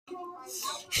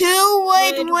Who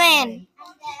would win?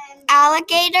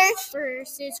 Alligators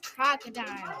versus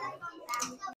crocodile.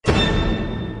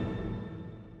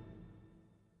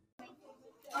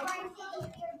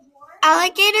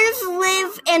 Alligators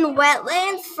live in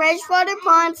wetlands, freshwater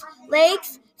ponds,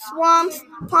 lakes, swamps,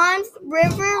 ponds,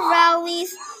 river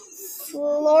valleys,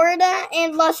 Florida,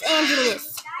 and Los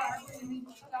Angeles.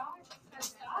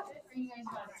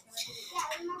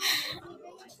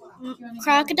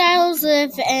 Crocodiles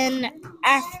live in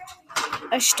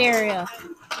Australia.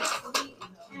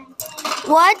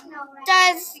 What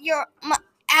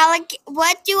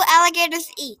do alligators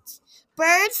eat?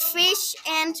 Birds, fish,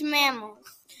 and mammals.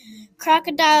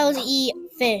 Crocodiles eat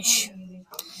fish.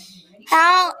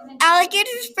 How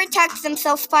alligators protect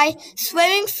themselves by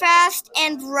swimming fast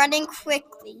and running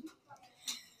quickly.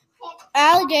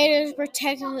 Alligators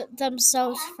protect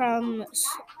themselves from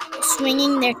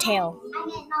swinging their tail.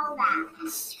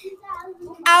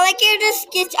 Alligators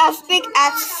get as big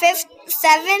as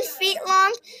 7 feet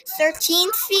long,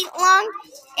 13 feet long,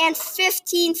 and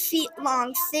 15 feet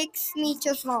long, 6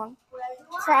 meters long.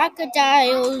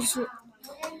 Crocodiles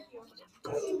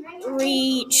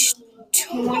reach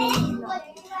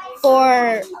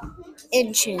 24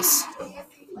 inches.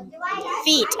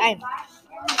 Feet.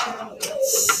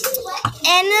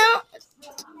 And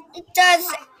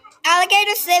does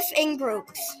alligators live in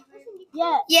groups?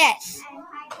 Yes.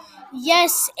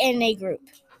 Yes, in a group.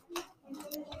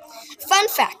 Fun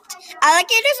fact,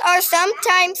 alligators are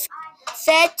sometimes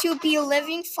said to be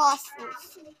living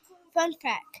fossils. Fun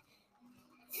fact,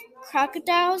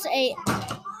 crocodiles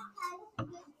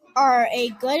are a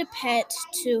good pet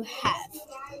to have.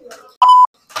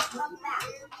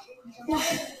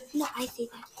 No, I see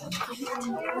that.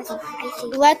 I see.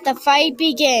 Let the fight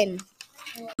begin.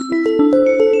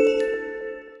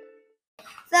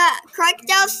 The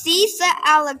crocodile sees the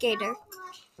alligator,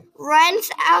 runs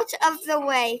out of the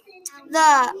way.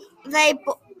 They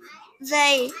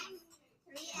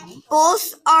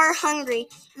both are hungry.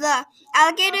 The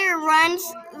alligator runs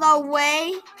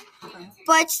away,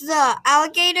 but the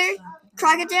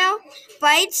crocodile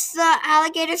bites the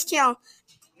alligator's tail.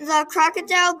 The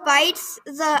crocodile bites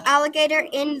the alligator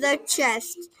in the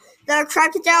chest. The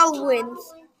crocodile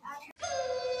wins.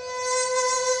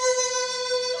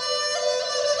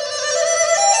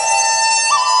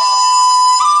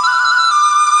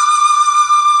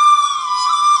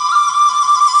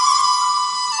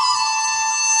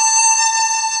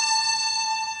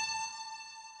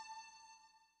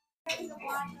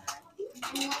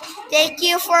 Thank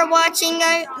you for watching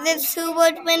this Who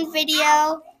Would Win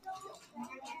video.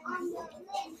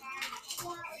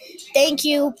 Thank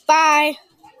you. Bye.